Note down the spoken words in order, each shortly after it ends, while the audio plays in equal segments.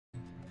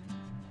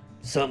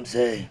Some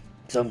say,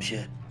 some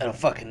shit. I don't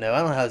fucking know. I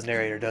don't know how his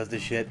narrator does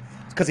this shit.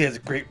 It's because he has a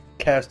great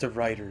cast of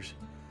writers.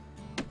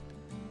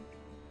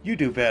 You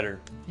do better.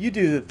 You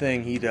do the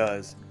thing he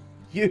does.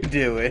 You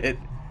do it.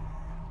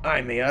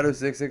 I'm Ayato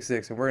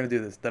 666, and we're going to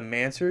do this. The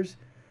Mancers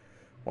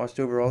watched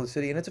over all the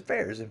city and its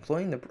affairs,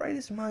 employing the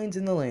brightest minds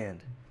in the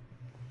land.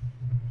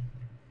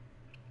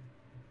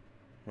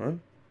 Huh?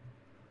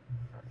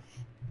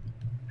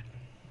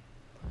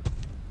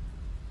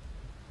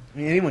 I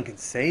mean, anyone can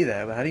say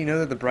that, but how do you know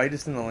they're the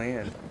brightest in the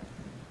land?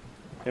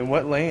 In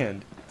what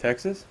land?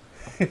 Texas?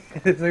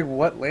 It's like,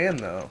 what land,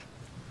 though?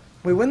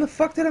 Wait, when the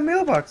fuck did a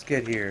mailbox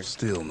get here?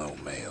 Still no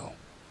mail.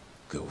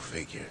 Go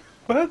figure.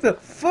 What the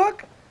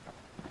fuck?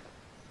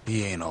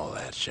 He ain't all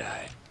that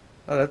shy.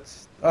 Oh,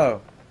 that's...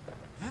 Oh.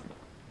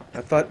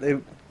 I thought they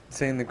were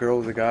saying the girl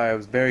was a guy. I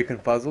was very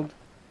confuzzled.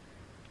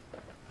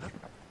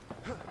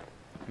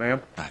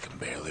 Ma'am? I can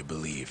barely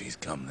believe he's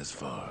come this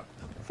far.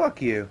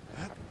 Fuck you.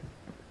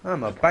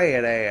 I'm a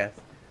badass.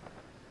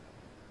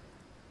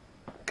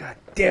 God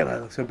damn, I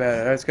look so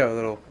bad. I just got a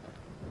little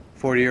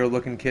 40-year-old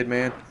looking kid,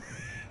 man.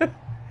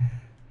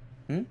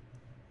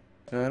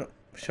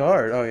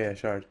 Shard. Oh, yeah,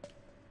 shard.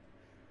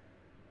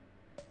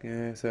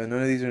 Yeah, so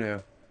none of these are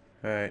new.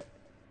 Alright.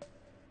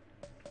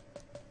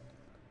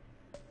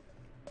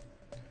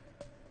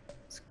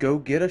 Let's go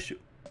get a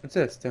What's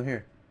this? Down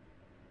here.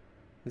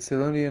 The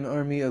Celonian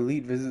Army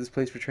elite visits this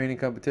place for training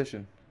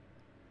competition.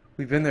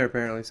 We've been there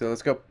apparently, so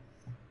let's go.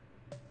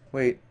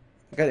 Wait,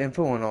 I got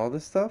info on all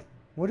this stuff?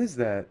 What is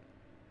that?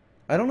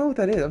 I don't know what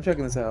that is. I'm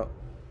checking this out.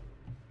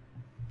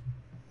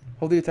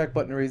 Hold the attack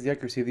button to raise the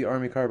accuracy of the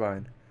army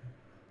carbine.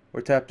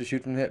 Or tap to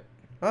shoot from the hip.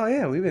 Oh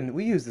yeah,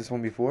 we used this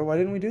one before. Why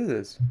didn't we do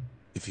this?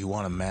 If you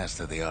want to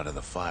master the art of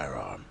the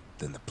firearm,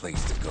 then the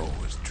place to go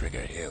is Trigger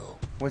Hill.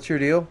 What's your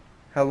deal?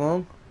 How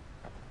long?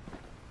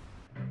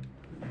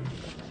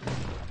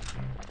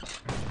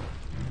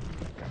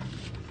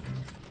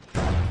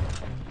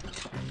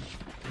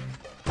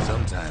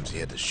 Sometimes he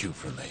had to shoot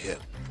from the hip.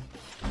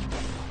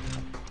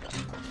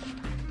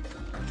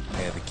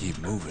 Had to keep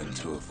moving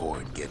to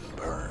avoid getting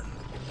burned.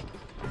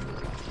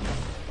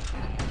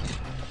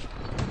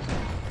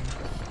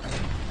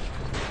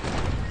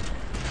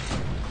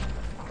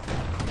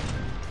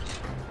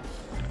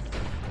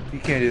 You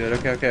can't do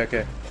that.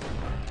 Okay.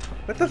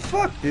 What the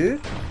fuck,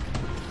 dude?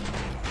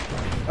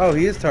 Oh,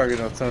 he is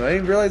targeting on something. I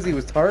didn't realize he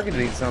was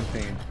targeting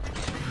something.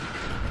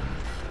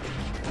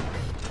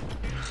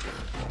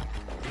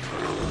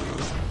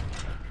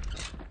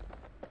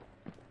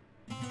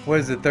 What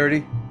is it, 30?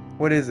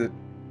 What is it?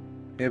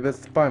 Yeah,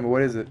 that's fine, but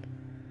what is it?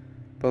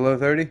 Below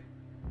 30?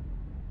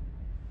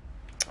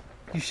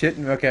 You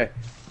shitting? Okay,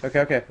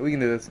 we can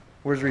do this.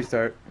 Where's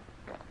restart?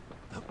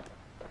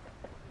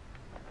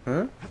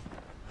 Huh?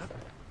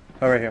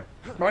 Oh, right here.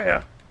 Oh, yeah.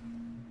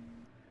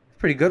 It's a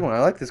pretty good one. I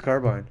like this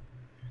carbine.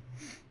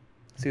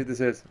 Let's see what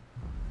this is.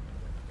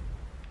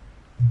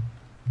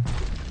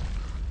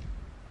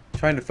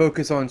 Trying to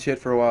focus on shit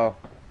for a while.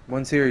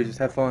 One series, just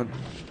have fun.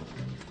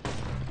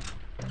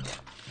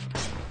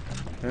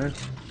 Huh?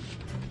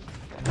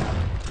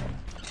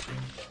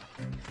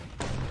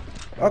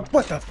 Oh,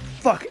 what the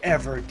fuck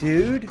ever,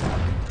 dude?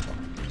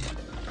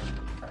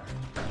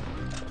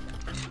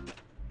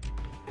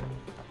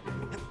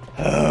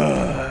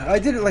 I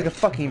did it like a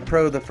fucking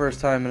pro the first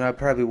time, and I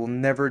probably will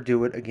never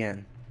do it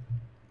again.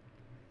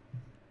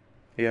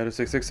 Ayato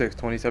 666,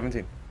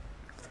 2017.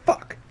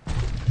 Fuck!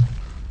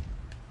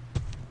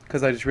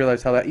 Because I just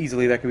realized how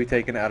easily that could be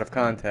taken out of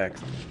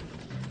context.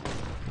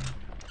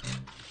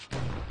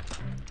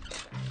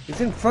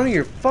 It's in front of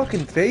your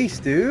fucking face,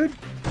 dude!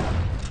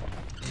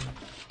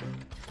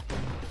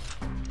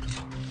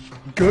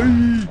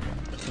 Gay!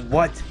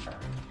 What?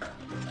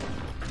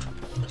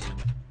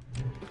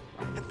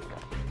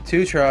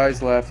 2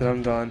 tries left and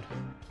I'm done.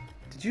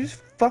 Did you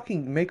just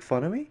fucking make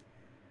fun of me?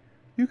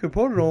 You can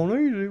put it on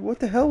easy. What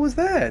the hell was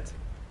that?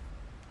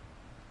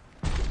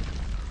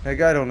 I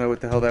don't know what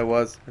the hell that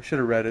was. I should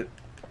have read it.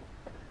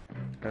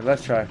 Alright,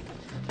 let's try.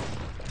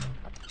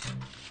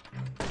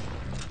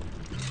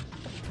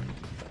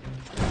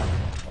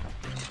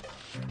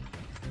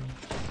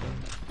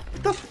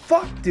 What the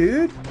fuck,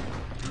 dude?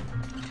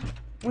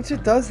 Once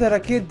it does that, I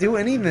can't do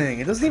anything.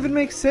 It doesn't even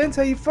make sense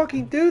how you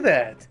fucking do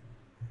that.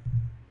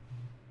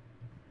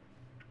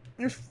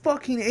 There's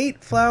fucking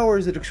 8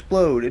 flowers that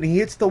explode, and he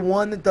hits the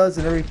one that does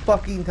it every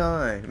fucking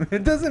time.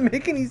 It doesn't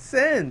make any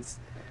sense.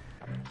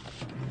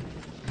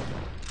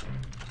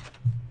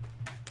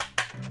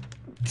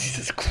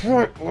 Jesus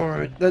Christ.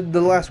 Alright, the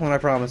last one, I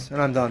promise,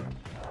 and I'm done.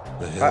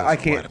 The hill's I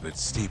can't. quite a bit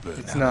steeper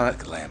It's now not. that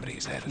the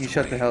calamity's had its You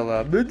shut way. the hell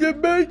up.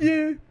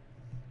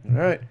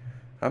 Alright,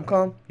 I'm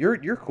calm.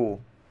 You're cool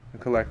and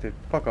collected.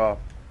 Fuck off.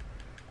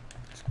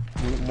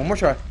 One more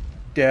try.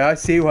 Yeah, I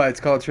see why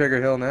it's called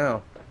Trigger Hill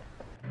now.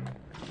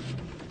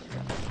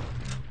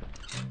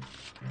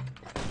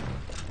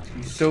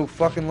 He's so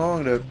fucking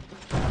long to...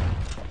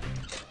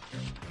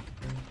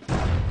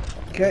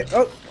 Okay,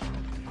 oh!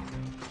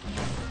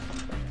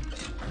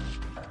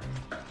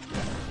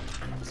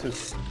 So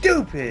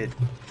stupid!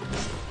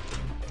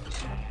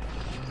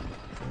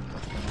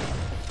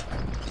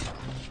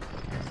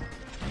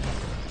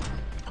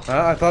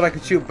 I thought I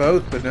could shoot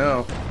both, but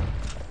no.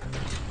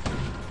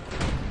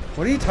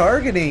 What are you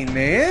targeting,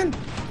 man?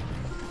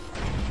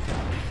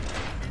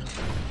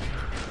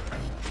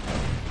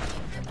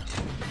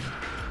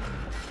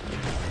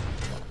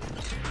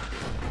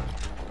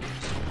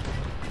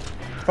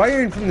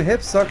 Firing from the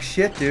hip sucks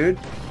shit, dude.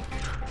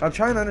 I'm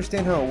trying to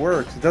understand how it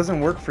works. It doesn't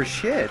work for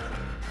shit.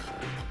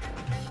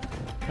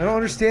 I don't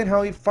understand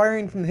how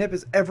firing from the hip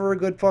is ever a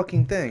good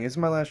fucking thing. This is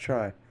my last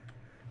try.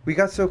 We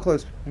got so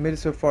close. We made it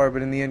so far,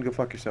 but in the end, go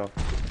fuck yourself.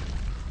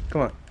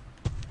 Come on.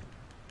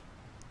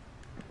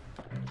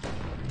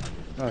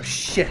 Oh,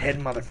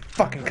 shithead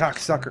motherfucking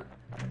cocksucker.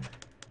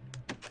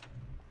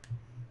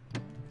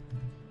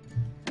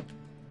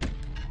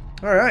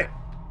 Alright.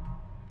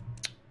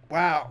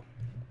 Wow.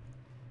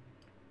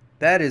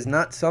 That is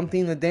not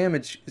something the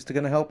damage is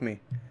going to help me.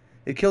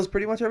 It kills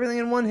pretty much everything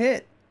in one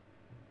hit.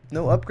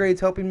 No upgrades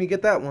helping me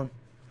get that one.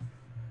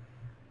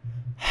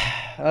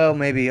 Oh,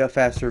 maybe a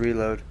faster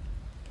reload.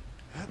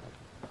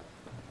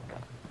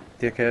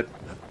 Dickhead.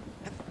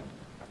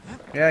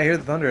 Yeah, I hear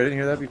the thunder. I didn't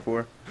hear that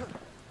before.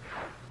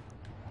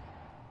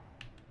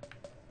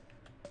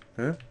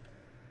 Huh?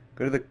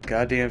 Go to the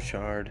goddamn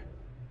shard.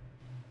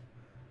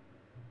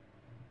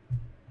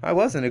 I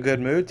was in a good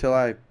mood till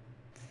I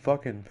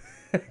fucking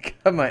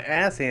got my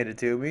ass handed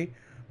to me.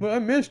 Well, I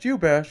missed you,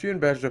 Bastion.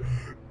 Bastion.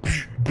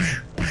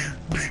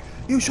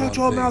 You shut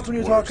your mouth when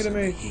you're talking to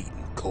me. Heat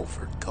in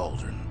Culford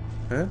Cauldron.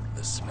 Huh?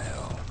 The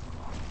smell,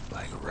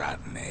 like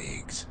rotten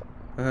eggs.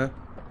 Uh-huh.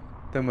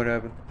 Then what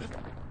happened?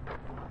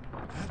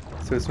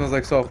 So it smells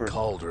like sulfur. The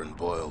cauldron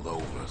boiled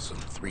over some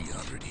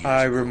 300 years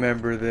I ago.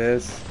 remember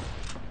this.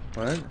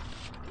 What?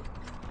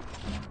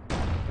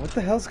 What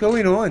the hell's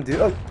going on,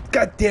 dude? Oh,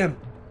 goddamn!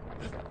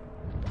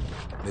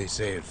 They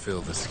say it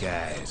filled the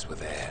skies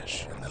with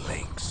ash and the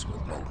lakes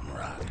with molten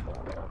rock.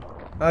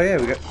 Oh yeah,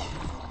 we got...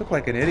 Look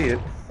like an idiot.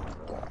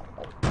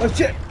 Oh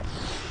shit!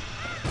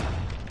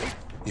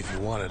 If you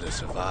wanted to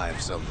survive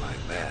something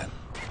like that,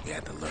 you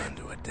had to learn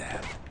to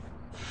adapt.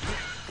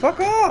 Fuck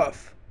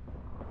off!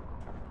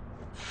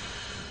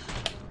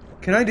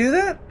 Can I do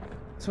that?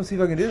 Let's see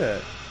if I can do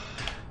that.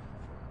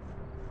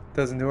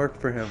 Doesn't work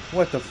for him.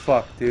 What the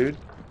fuck, dude?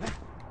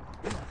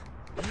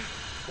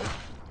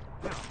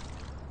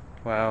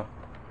 Wow.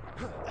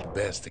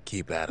 Best to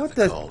keep out What of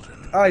the the...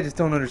 cauldron. I just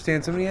don't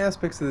understand so many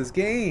aspects of this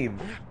game.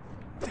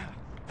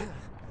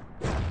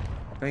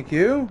 Thank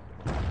you.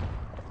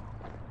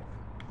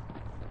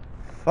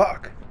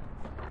 Fuck.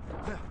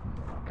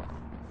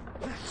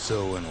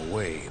 So in a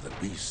way, the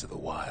beasts of the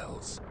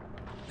wilds,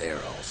 they're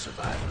all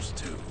survivors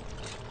too.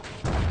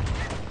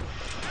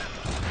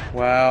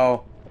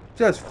 Wow.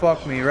 Just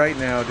fuck me right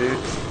now, dude.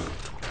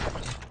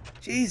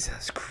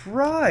 Jesus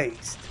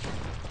Christ.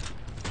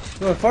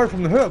 Not far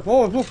from the hip.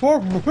 Oh, it's not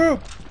far from the hip.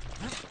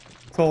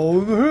 It's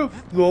all in the hip.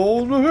 It's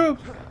all in the hip.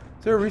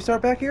 Is there a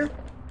restart back here?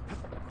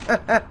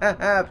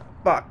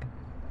 Fuck.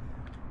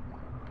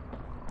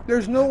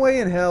 There's no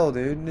way in hell,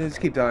 dude. Just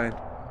keep dying.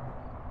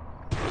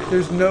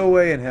 There's no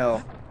way in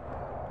hell.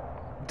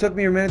 It took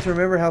me a minute to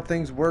remember how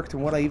things worked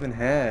and what I even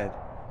had.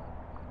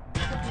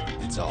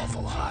 It's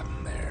awful hot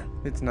in there.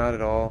 It's not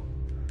at all.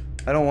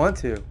 I don't want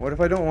to. What if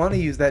I don't want to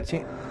use that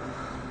chain?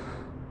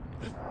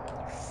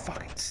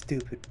 Fucking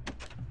stupid.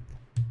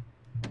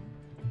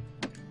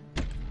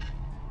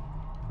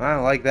 I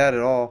don't like that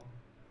at all.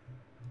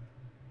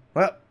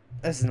 Well,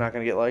 this is not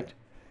going to get liked.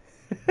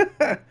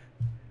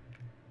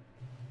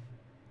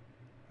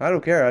 I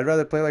don't care. I'd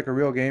rather play like a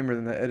real gamer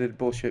than the edited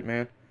bullshit,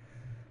 man.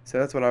 So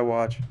that's what I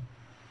watch.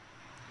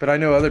 But I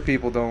know other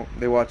people don't.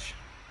 They watch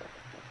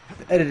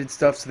the edited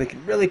stuff so they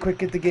can really quick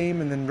get the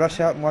game and then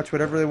rush out and watch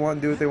whatever they want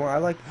and do what they want. I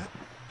like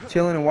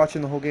chilling and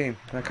watching the whole game.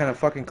 And I kind of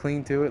fucking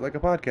cling to it like a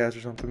podcast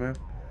or something, man.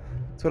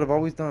 That's what I've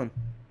always done.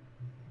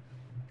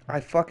 I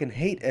fucking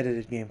hate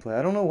edited gameplay.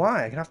 I don't know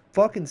why. I cannot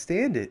fucking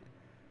stand it.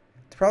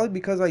 It's probably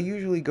because I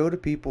usually go to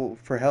people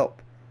for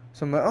help.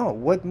 So I'm like, oh,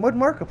 what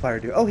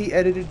Markiplier do? Oh, he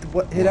edited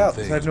what hit out.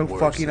 So I have no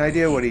fucking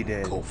idea what he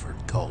did. Culford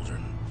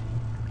Cauldron.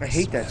 I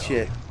hate that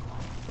shit.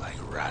 Like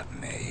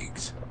rotten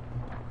eggs.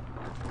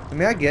 I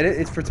mean, I get it.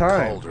 It's for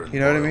time. You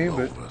know what I mean?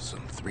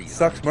 But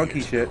sucks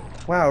monkey shit.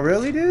 Wow,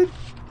 really, dude?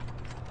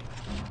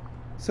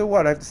 So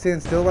what? I have to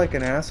stand still like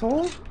an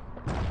asshole?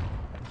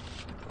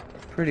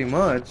 Pretty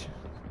much.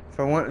 If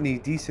I want any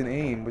decent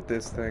aim with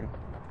this thing.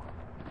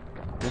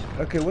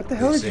 Okay, what the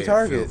hell did you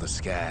target? Fill the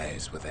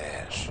skies with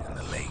ash and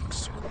the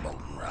lakes with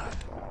molten rock.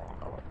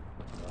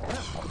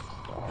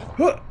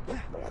 Huh.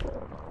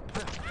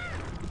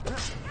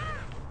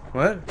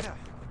 What?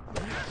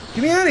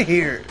 Get me out of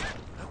here!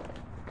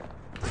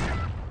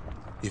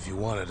 If you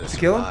wanted to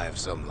Kill him? survive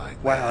something like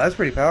that, Wow, that's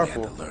pretty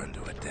powerful. you had to learn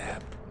to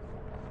adapt.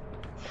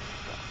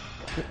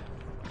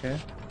 Okay.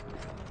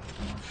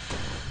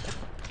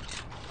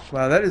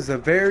 Wow, that is a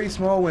very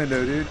small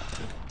window, dude.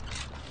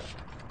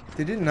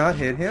 Did it not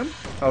hit him?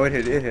 Oh, it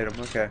hit him.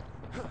 Okay.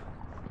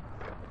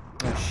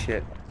 Oh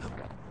shit.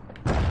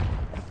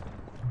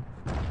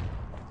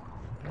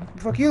 What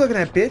the fuck you looking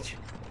at, bitch?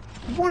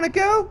 You wanna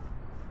go?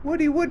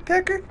 Woody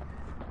Woodpecker?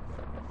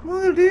 Come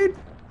on, dude.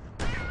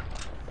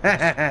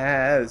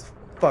 That was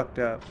fucked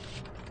up.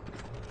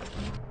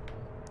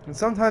 And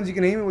sometimes you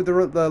can aim it with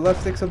the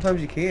left stick,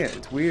 sometimes you can't.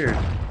 It's weird.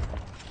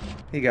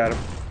 He got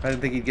him. I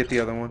didn't think he'd get the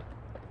other one.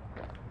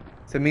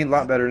 It's a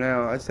lot better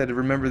now. I just had to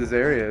remember this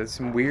area. There's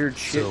some weird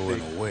shit. So in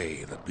a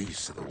way, the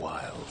beasts of the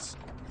wilds,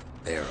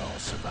 they're all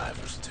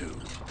survivors too.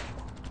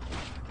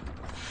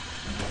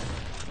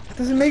 That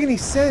doesn't make any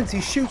sense. He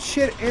shoots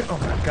shit in. Oh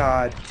my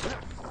god.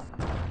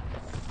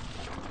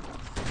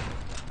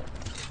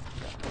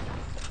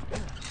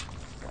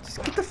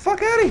 Just get the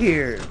fuck out of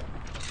here.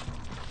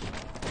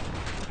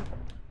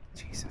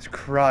 Jesus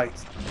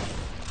Christ.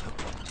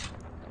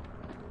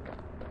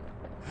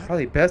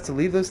 Probably best to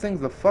leave those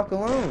things the fuck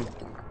alone.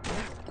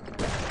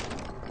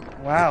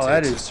 Wow,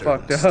 that is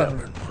fucked up.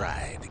 Stubborn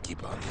pride to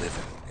keep on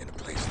living in a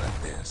place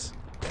like this.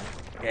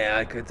 Yeah,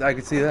 I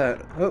could see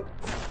that. Oh,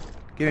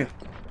 give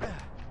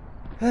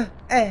me.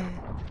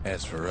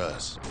 As for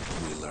us,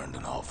 we learned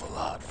an awful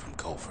lot from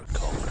Culver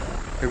Culver.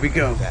 Here we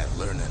go. That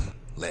learning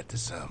led to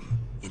some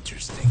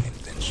interesting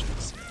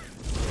inventions.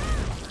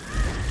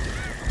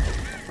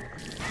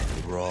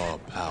 The raw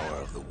power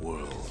of the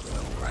world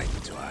fell right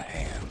into our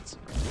hands.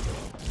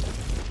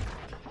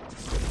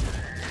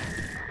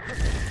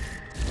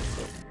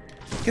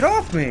 Get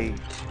off me!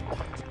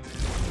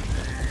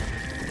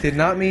 Did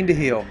not mean to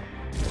heal.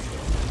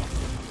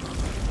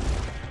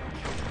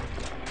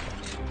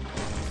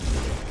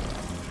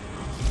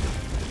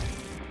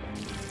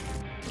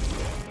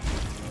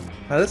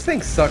 Now this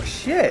thing sucks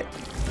shit.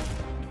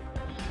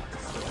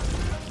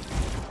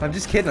 I'm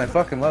just kidding, I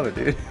fucking love it,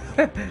 dude.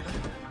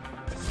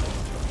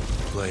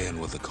 Playing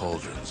with the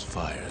cauldron's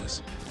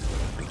fires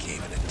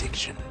became an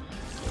addiction.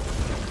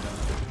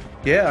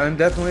 Yeah, I'm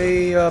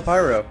definitely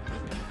pyro.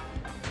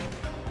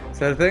 Is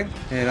that a thing?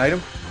 An item?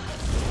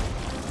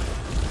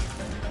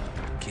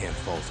 Can't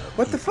fault our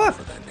What the people fuck?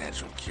 for that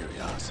natural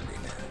curiosity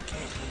now,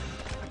 can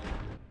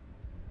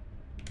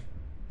you?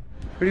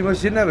 Pretty much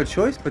didn't have a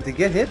choice but to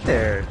get hit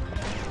there.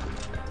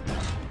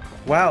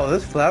 Wow,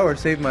 this flower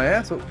saved my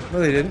ass. Oh, no,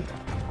 they didn't.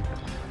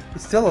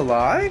 It's still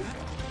alive?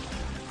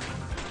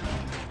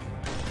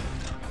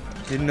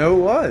 Didn't know it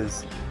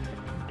was.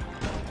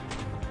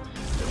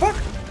 Fuck!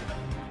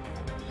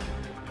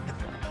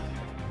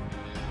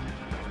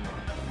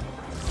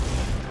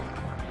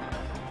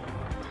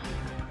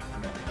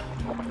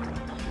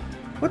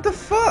 What the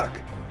fuck?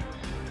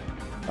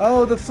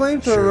 Oh, the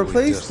flamethrower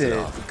replaced we it.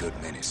 dusted off a good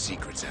many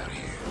secrets out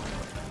here.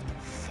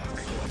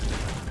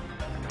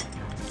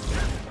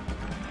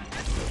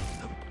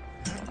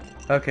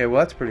 Okay, well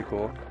that's pretty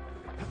cool.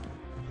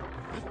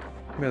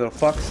 Come here, little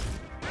fucks.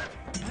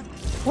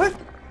 What?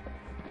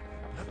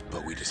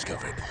 But we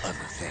discovered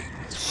other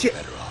things. Shit.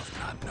 Better off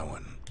not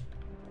knowing.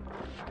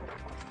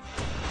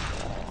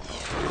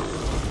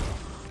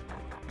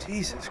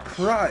 Jesus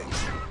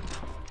Christ.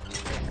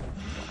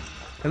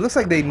 It looks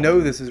like they know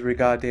this is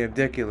goddamn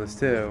ridiculous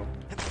too.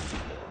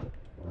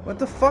 What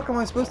the fuck am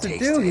I supposed to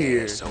Taste do the air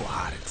here? so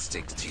hot it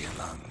sticks to your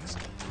lungs.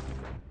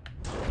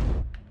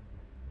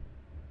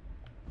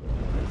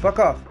 Fuck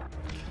off.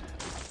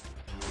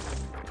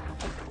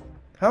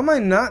 How am I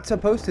not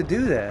supposed to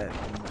do that?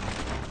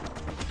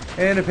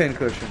 And a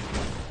pincushion.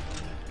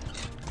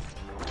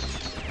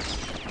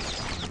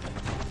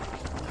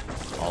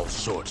 All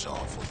sorts of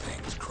awful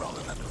things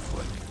crawling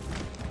underfoot.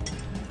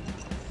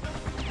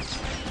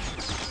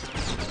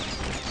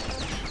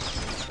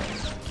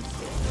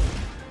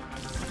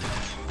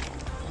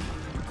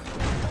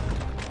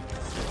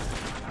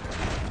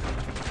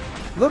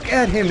 Look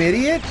at him,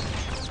 idiot!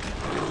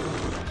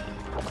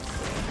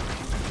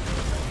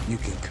 You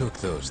can cook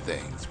those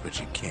things, but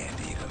you can't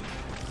eat them.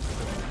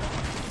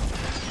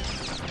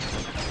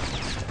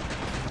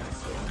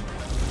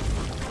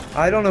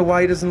 I don't know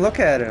why he doesn't look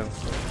at him.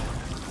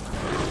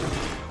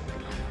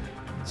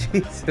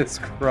 Jesus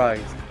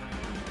Christ.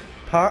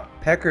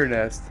 Pecker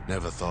nest.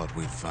 Never thought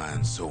we'd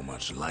find so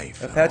much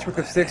life. A in patchwork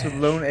all of that sticks with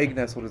ash. lone egg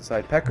nestled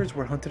inside. Peckers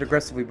were hunted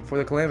aggressively before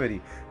the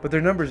calamity, but their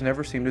numbers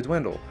never seem to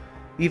dwindle.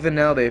 Even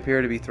now they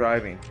appear to be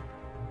thriving.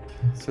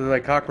 So they're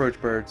like cockroach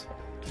birds.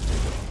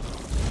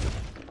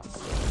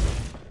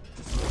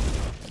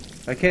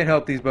 I can't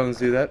help these bones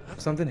do that.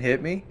 Something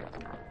hit me?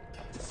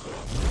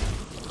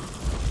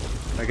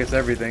 I guess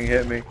everything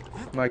hit me.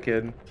 Am I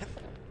kidding?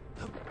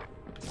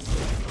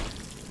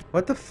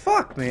 What the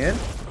fuck, man?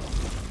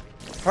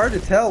 It's hard to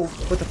tell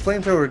what the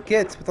flamethrower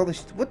gets with all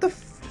this. What the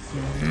f.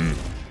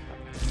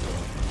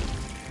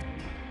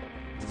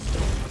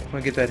 I'm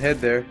gonna get that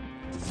head there.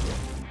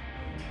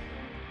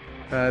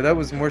 That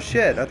was more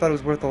shit. I thought it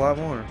was worth a lot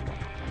more.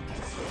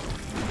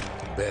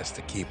 Best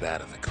to keep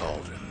out of the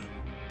cauldron.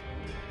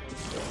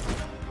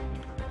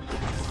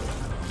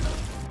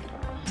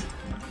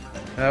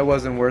 That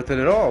wasn't worth it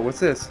at all. What's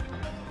this?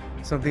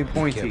 Something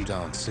pointy. Kept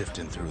on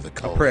sifting through the prick.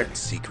 cauldron's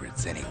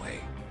secrets anyway.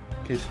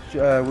 Because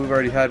we've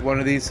already had one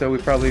of these, so we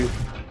probably...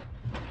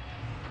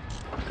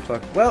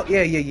 Fuck. Well,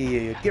 yeah.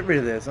 Get rid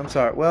of this. I'm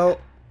sorry. Well,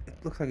 it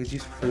looks like it's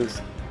useful for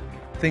those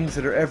things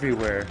that are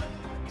everywhere.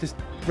 Just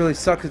really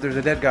sucks that there's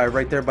a dead guy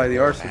right there by the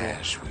arsenal.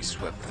 Ash we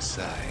swept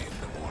aside,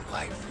 the more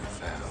life we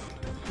found.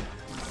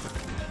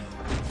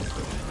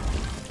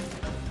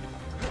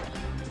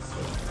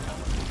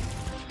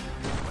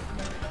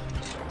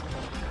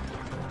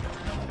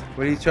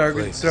 What are you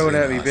throwing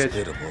at me, bitch?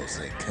 Hospitable as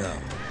they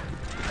come.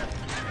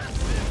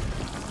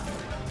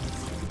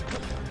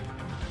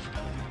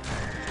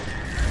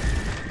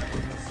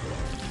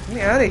 Get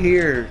me out of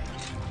here.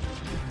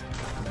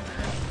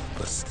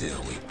 But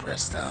still, we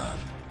pressed on.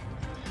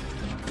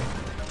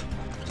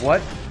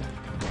 What?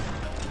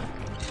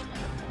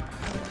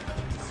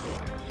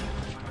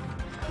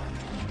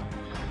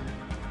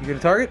 You gonna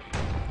target?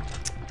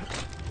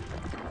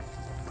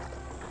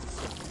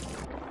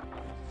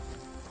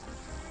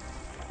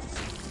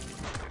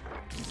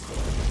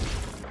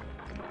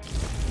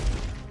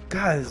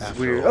 God, this is After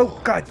weird. all,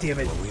 Oh, god damn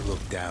it. When we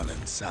look down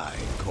inside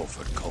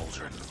Colford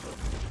Cauldron,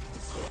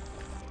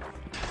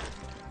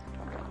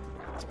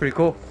 It's pretty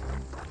cool.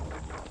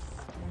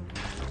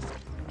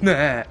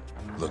 Nah.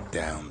 look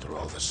down through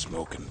all the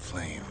smoke and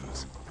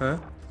flames. Huh?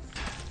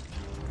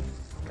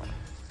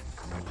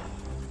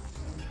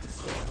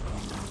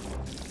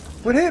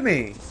 What hit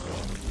me?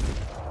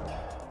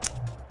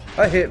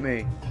 That hit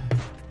me.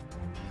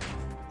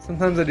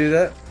 Sometimes I do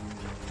that.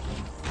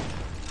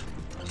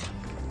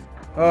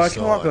 Oh, I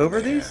can walk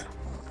over these?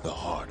 The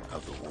heart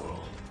of the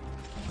world.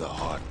 The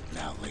heart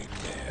now laid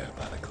bare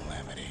by the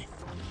calamity.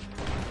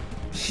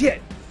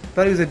 Shit!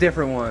 Thought he was a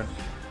different one.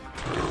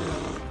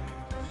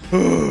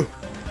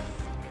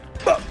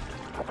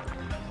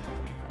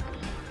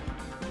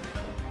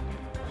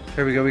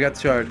 Here we go, we got the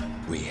shard.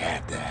 We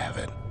had to have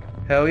it.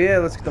 Hell yeah,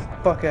 let's get the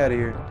fuck out of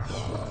here.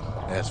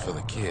 As for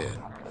the kid,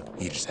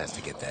 he just has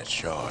to get that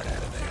shard out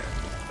of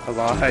there.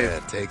 Alive. Too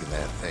bad taking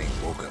that thing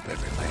woke up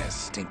every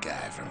last stink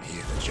eye from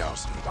here to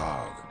Charleston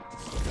Bog.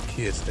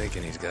 Kid's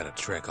thinking he's got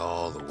to trek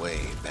all the way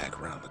back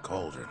around the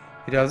cauldron.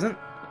 He doesn't?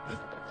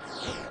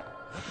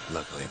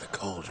 Luckily, the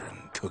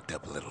cauldron cooked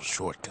up a little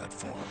shortcut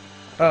for him.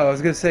 Oh, I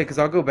was gonna say, because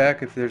I'll go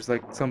back if there's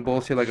like some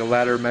bullshit like a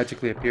ladder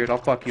magically appeared. I'll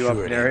fuck you up,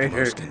 Sure, it ain't the narrator.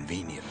 most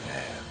convenient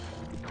path.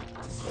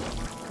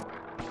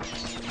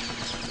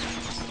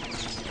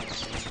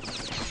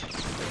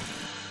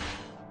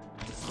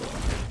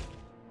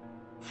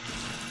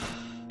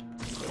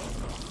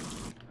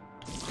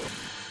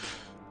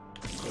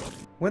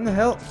 When the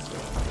hell?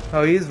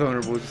 Oh, he is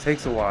vulnerable. It just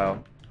takes a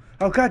while.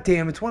 Oh,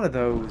 goddamn, it's one of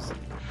those.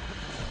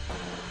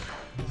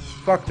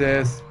 Fuck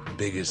this.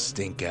 Biggest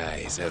stink eye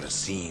he's ever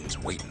seen's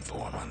waiting for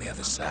him on the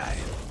other side.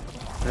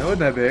 That wasn't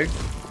that big.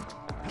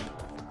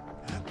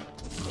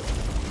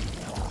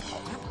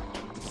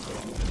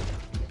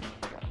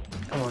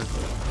 Come on.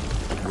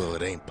 Well,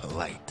 it ain't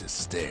polite to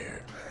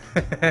stare.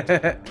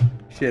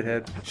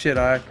 Shithead. Shit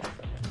eye.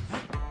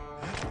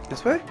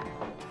 This way?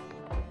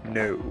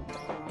 No.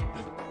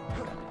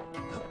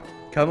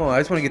 Come on, I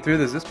just want to get through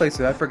this. This place,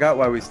 I forgot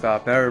why we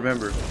stopped. Now I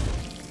remember.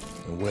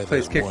 And where Place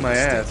there's kicked one my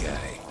ass. stink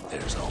eye,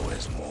 there's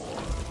always more.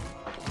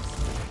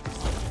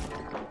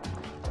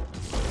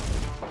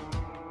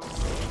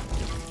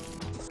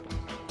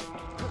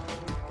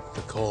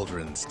 The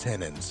cauldron's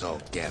tenants all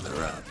gather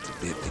up to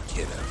bid the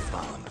kid a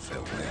fond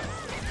farewell.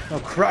 Oh,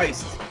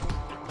 Christ.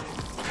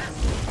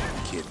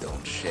 The kid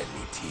don't shed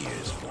any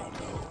tears for him,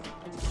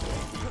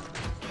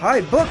 though.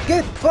 Hide, book,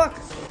 get, fuck.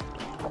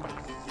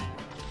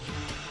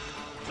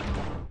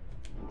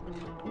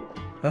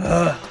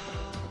 Ugh.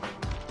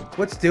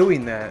 What's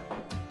doing that?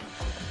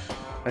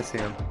 I see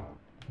him.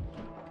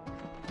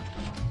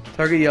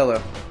 Target yellow.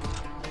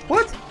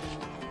 What?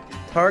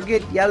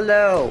 Target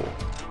yellow.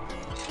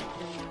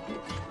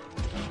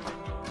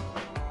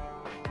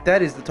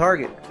 That is the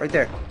target, right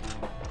there.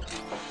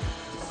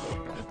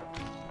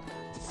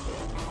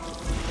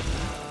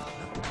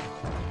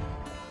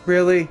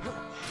 Really?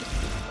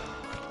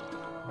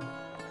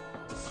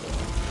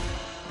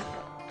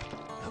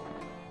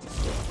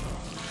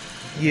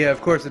 Yeah,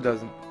 of course it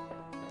doesn't.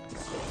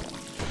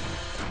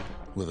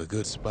 With a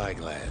good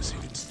spyglass, you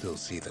can still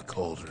see the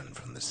cauldron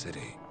from the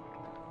city.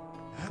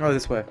 Oh,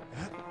 this way.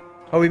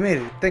 Oh, we made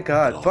it. Thank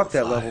God. All Fuck the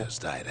that level. fires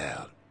died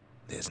out.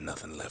 There's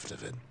nothing left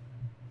of it.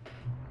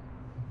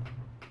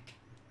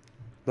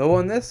 Low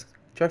on this?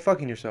 Try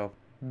fucking yourself.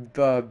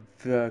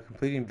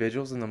 Completing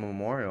vigils in the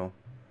memorial.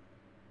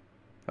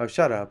 Oh,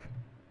 shut up.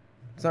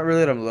 It's not really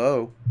that I'm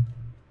low.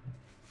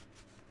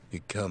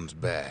 It comes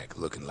back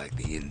looking like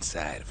the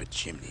inside of a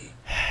chimney.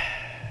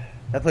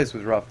 That place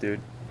was rough,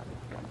 dude.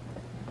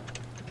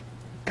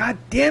 God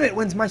damn it,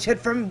 when's my shit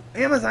from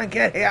Amazon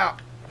get here?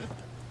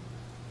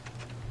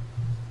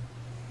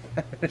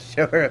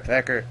 Show her a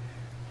pecker.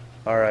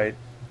 Alright.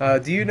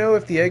 Do you know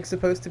if the egg's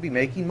supposed to be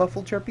making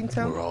muffled chirping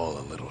sound? We're all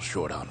a little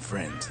short on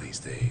friends these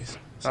days,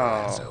 so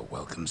that's a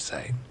welcome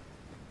sight.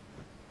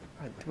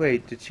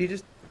 Wait, did she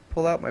just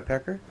pull out my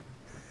pecker?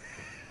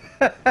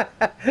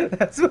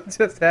 That's what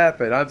just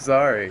happened. I'm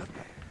sorry.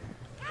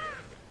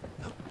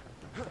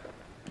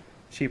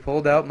 She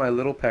pulled out my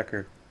little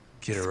pecker.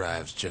 Kid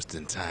arrives just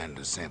in time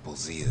to sample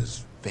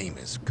Zia's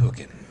famous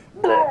cooking.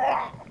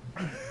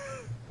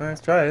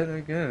 Let's try it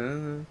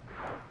again.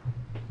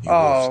 He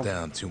wolfs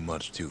down too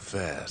much too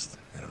fast,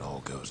 and it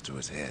all goes to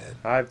his head.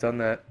 I've done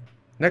that.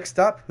 Next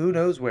stop, who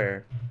knows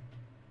where.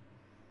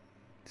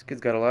 This kid's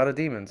got a lot of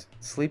demons.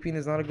 Sleeping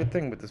is not a good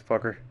thing with this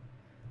fucker.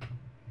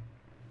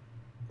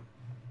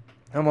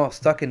 I'm all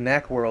stuck in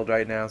Knack world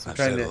right now, so I'm I've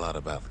trying said to... a lot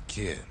about the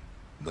kid,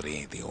 but he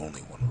ain't the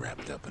only one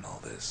wrapped up in all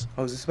this.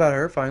 Oh, is this about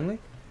her, finally?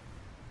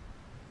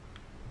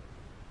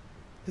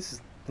 This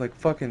is like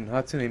fucking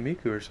Hatsune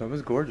Miku or something. This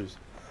is gorgeous.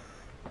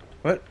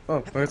 What?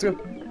 Oh, let's go.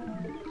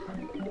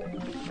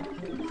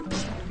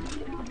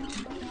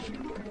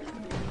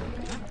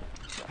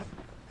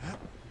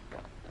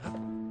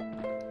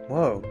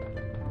 Whoa.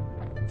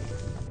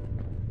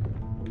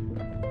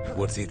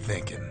 What's he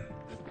thinking?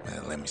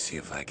 Well, let me see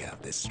if I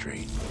got this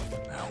straight.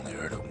 I only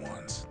heard it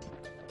once.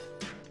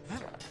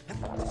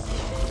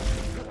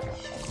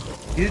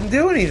 He didn't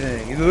do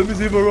anything. He said, let me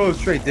see if I wrote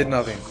straight. Did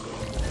nothing.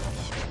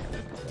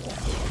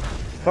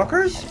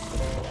 Fuckers?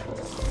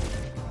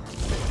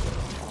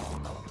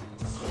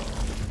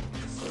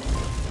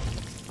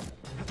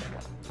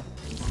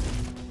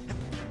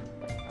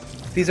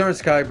 These aren't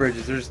sky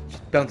bridges. They're just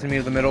bouncing me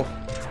to the middle.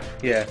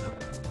 Yeah.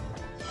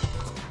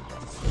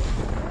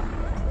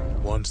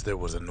 Once there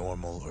was a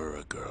normal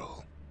Ura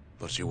girl,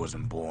 but she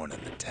wasn't born in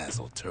the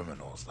tassel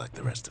terminals like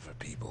the rest of her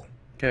people.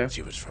 Okay.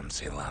 She was from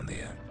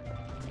Celandia.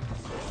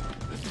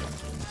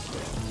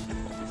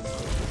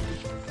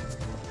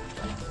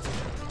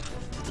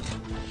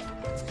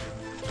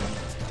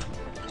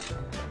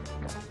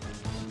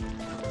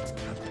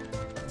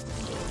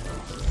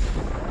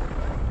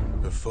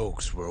 Her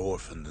folks were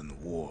orphaned in the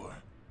war,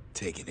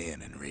 taken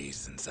in and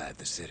raised inside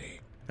the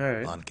city.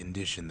 Alright. On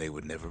condition they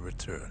would never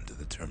return to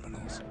the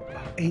terminals.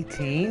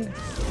 18?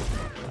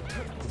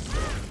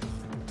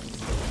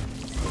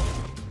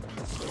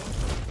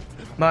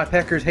 My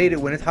peckers hate it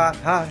when it's hot,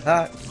 hot,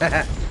 hot.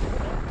 There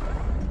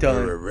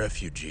Done. were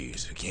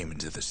refugees who came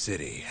into the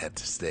city had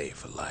to stay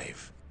for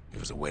life. It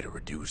was a way to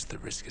reduce the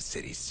risk of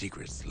city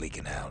secrets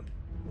leaking out.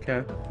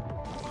 Okay.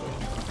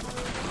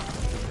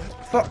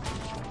 Fuck.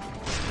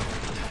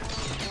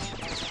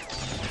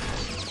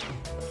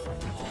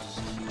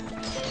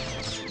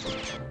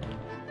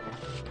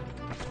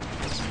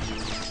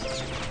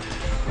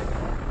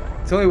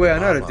 It's the only way I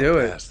know how to do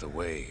it. Passed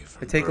away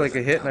from I take like a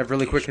birth hit and I have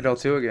really quick hit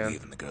L2 again.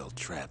 leaving the girl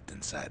trapped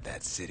inside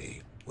that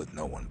city with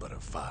no one but her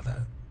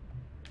father.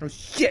 Oh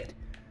shit!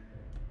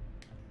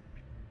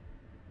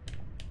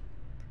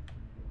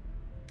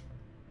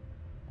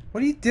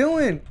 What are you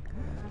doing?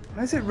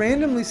 Why is it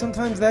randomly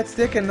sometimes that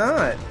stick and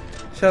not?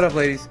 Shut up,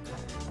 ladies.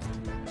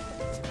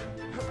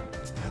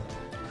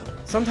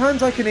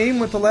 Sometimes I can aim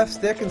with the left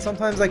stick and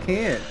sometimes I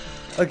can't.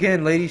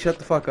 Again, ladies, shut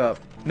the fuck up.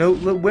 No,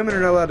 women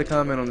are not allowed to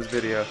comment on this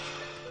video.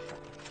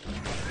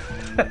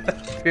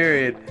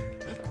 Period.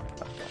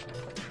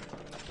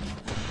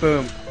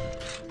 Boom.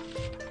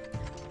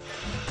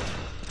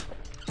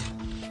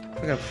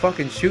 Like I'm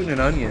fucking shooting an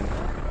onion.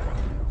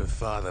 Her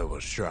father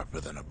was sharper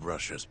than a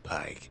brusher's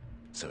pike,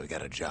 so he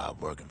got a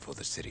job working for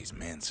the city's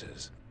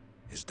mancers.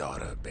 His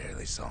daughter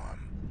barely saw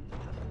him.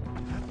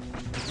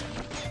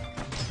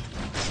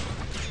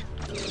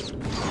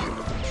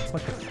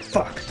 What the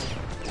fuck?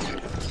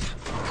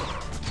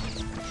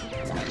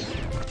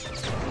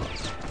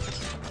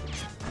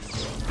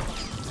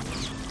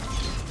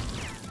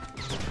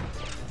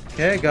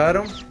 Okay, got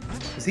him.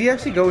 Is he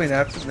actually going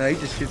after? No, he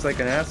just shoots like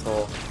an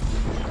asshole.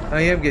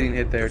 I am getting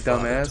hit there, Her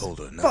father dumbass. told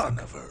her nothing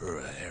of her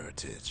Ura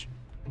heritage.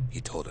 He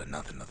told her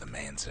nothing of the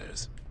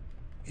mancers.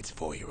 It's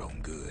for your own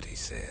good, he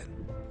said.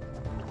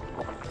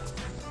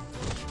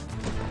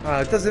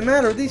 It doesn't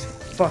matter. These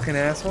fucking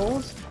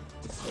assholes.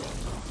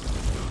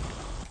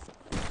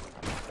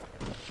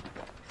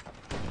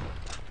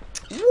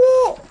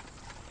 Whoa!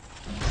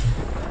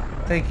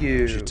 Thank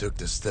you. She took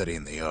to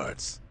studying the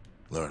arts,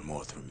 learned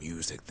more through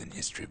music than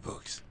history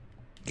books,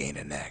 gained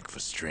a knack for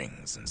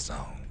strings and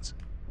songs.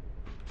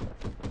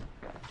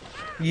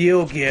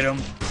 You'll get him.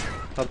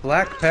 A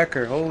black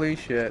pecker. Holy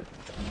shit.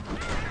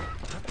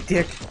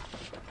 Dick.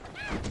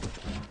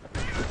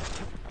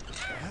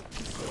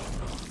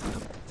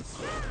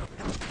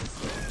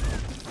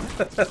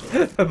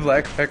 A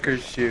black pecker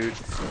shoot.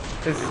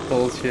 This is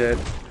bullshit.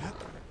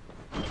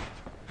 I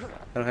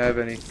don't have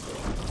any.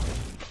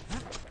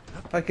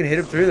 I can hit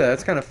him through that.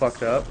 That's kind of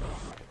fucked up.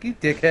 You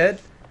dickhead.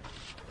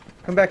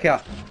 Come back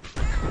out.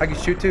 I can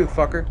shoot too,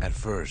 fucker. At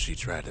first, she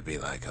tried to be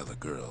like other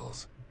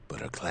girls, but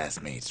her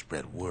classmates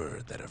spread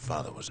word that her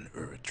father was an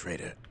Ura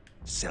trader,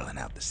 selling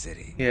out the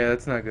city. Yeah,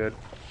 that's not good.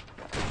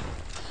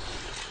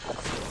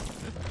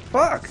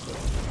 Fuck!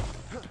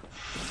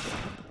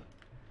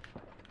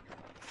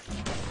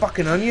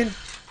 Fucking onion.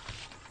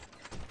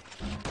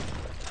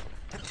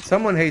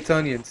 Someone hates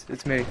onions.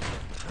 It's me.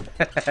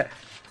 I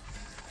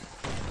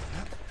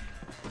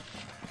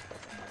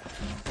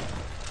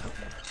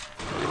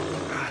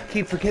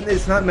keep forgetting that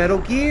it's not Metal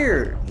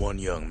Gear. One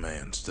young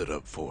man stood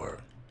up for her,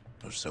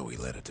 or so he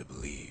led her to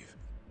believe.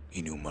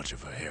 He knew much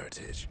of her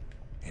heritage,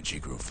 and she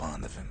grew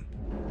fond of him.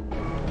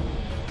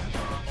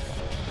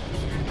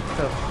 What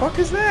the fuck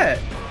is that?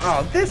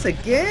 Oh, this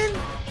again?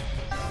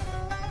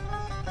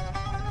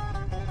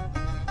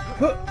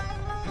 Huh.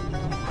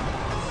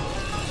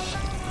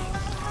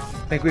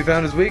 Think we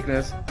found his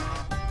weakness.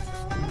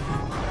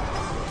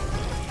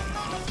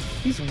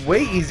 He's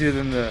way easier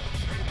than the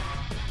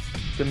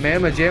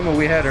Mamma Jamma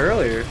we had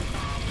earlier.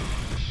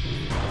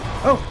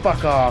 Oh,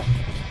 fuck off.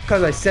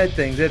 Because I said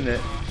things, isn't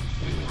it?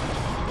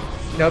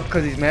 Nope,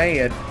 because he's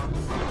mad.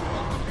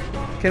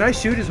 Can I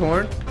shoot his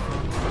horn?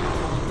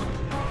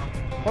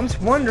 I'm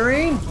just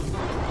wondering.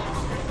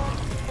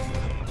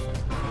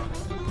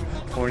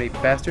 Horny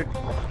bastard.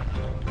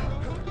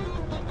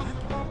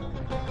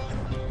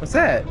 What's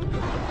that?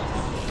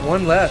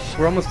 One left.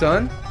 We're almost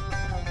done?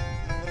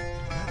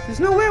 There's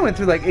no way I went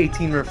through like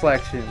 18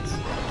 reflections.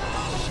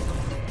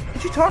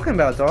 What you talking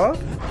about, dog?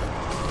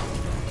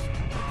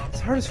 It's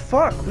hard as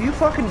fuck. Will you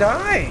fucking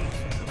die?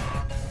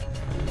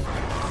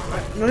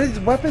 None of these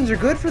weapons are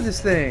good for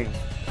this thing.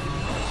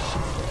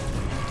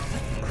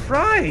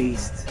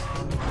 Christ!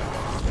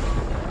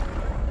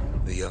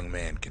 The young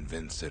man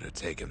convinced her to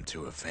take him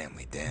to her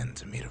family den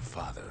to meet her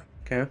father.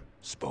 Okay.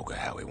 Spoke of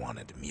how he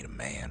wanted to meet a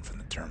man from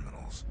the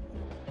terminals.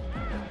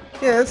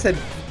 Yeah, that said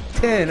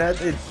 10. That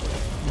said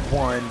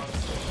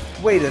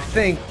 1. Way to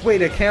think. Way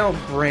to count,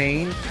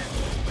 brain.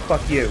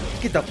 Fuck you.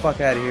 Get the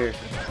fuck out of here.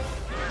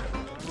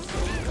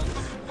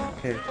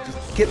 Okay,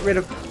 just get rid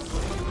of...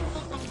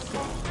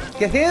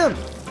 Get him!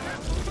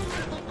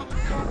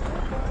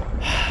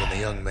 When the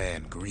young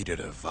man greeted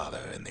her father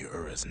in the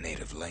Ura's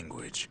native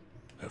language,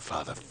 her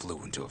father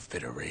flew into a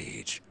fit of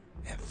rage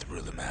and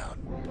threw them out.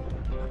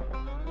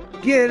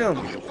 Get him!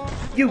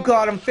 You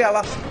got him,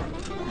 fella!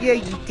 Yeah,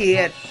 you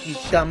did, you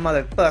dumb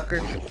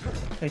motherfucker.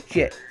 Oh,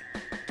 shit.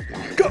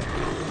 Go!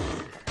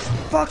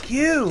 Fuck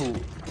you!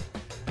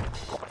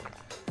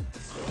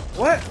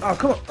 What? Oh,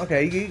 come on.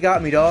 Okay, you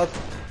got me, dog.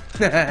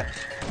 Get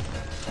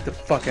the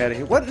fuck out of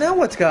here. What? Now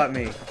what's got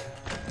me?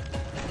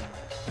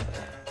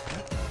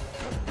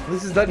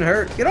 This doesn't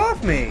hurt. Get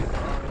off me!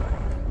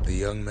 The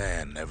young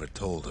man never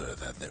told her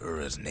that the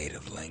Ura's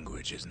native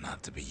language is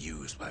not to be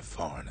used by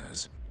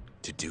foreigners.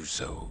 To do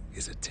so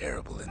is a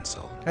terrible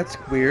insult. That's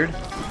weird.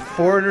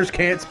 Foreigners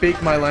can't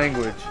speak my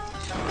language.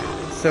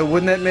 So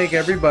wouldn't that make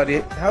everybody...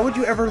 How would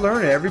you ever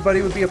learn it?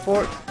 Everybody would be a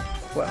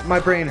Well, my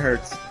brain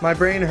hurts. My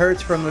brain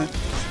hurts from the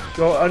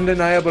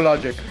undeniable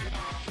logic.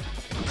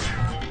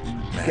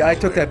 Yeah, I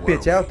took that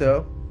bitch out,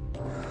 though.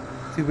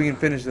 See if we can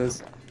finish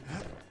this.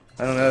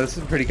 I don't know. This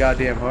is pretty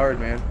goddamn hard,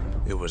 man.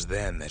 It was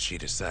then that she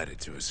decided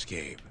to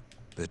escape.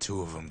 The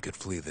two of them could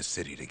flee the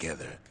city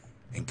together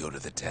and go to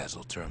the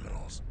Tassel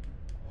terminals.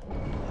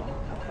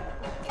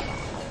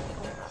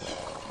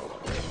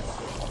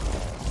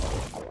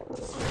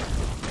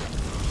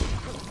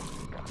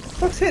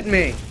 What's hitting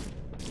me?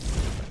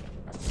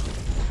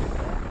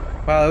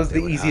 Wow, that was They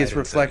the would easiest hide inside a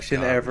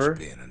reflection garbage ever.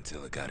 bin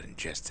until it got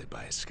ingested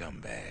by a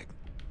scumbag.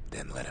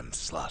 Then let him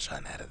slosh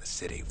on out of the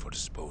city for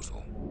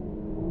disposal.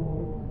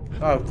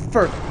 Oh,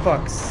 for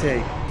fuck's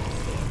sake.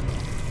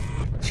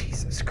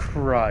 Jesus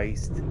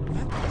Christ.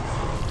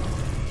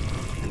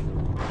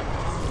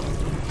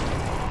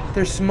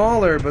 They're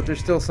smaller, but they're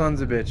still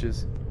sons of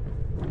bitches.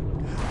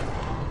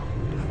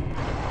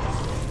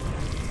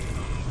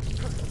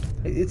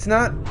 It's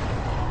not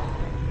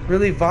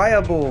really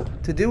viable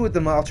to do with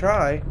them. I'll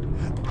try.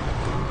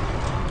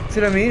 See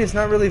what I mean? It's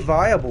not really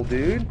viable,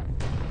 dude.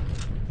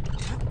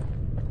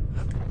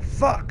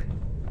 Fuck.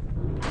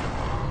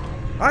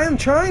 I am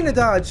trying to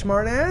dodge,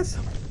 smartass.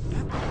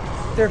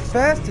 They're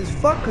fast as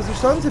fuck because they're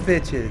sons of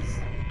bitches.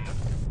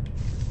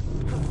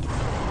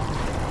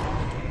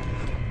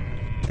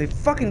 They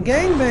fucking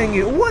gangbang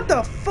you. What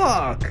the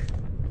fuck?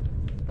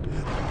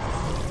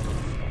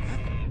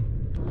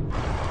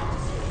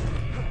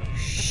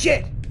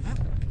 Shit.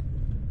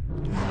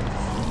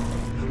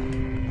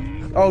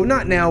 Oh,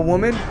 not now,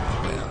 woman.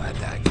 Well, I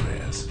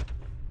digress.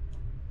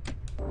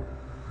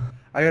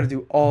 I gotta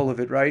do all of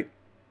it, right?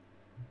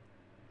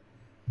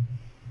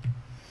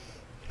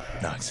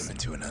 Knocks him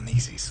into an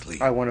uneasy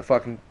sleep. I want to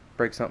fucking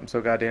break something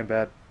so goddamn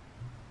bad.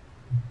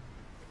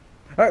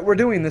 Alright, we're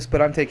doing this,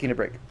 but I'm taking a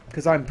break.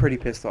 Because I'm pretty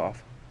pissed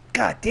off.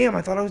 God damn,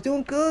 I thought I was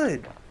doing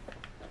good.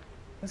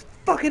 Those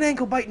fucking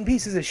ankle biting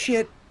pieces of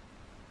shit.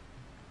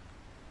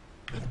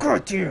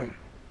 God damn.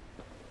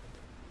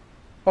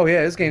 Oh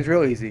yeah, this game's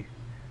real easy.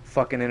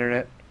 Fucking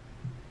internet.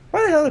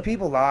 Why the hell do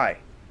people lie?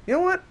 You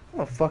know what? I'm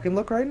gonna fucking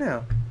look right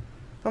now.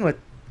 I'm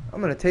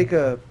gonna take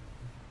a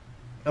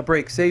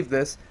break, save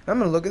this, and I'm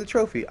gonna look at the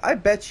trophy. I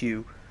bet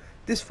you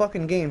this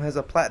fucking game has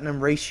a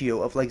platinum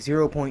ratio of like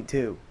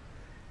 0.2.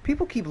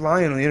 People keep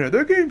lying on the internet.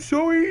 That game's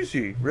so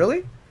easy.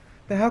 Really?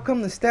 Then how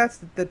come the stats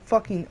that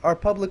fucking are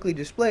publicly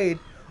displayed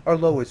are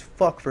low as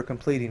fuck for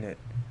completing it?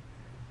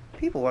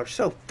 People are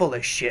so full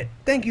of shit.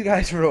 Thank you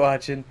guys for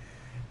watching.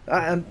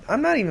 I'm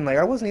not even like,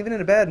 I wasn't even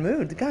in a bad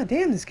mood. God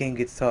damn, this game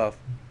gets tough.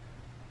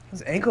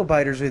 Those ankle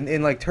biters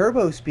in like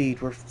turbo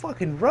speed were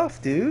fucking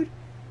rough, dude.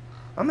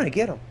 I'm gonna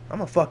get them. I'm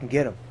gonna fucking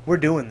get them. We're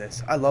doing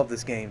this. I love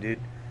this game, dude.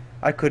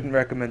 I couldn't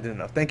recommend it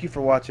enough. Thank you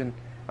for watching.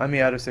 I'm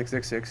Ayato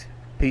 666.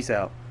 Peace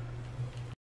out.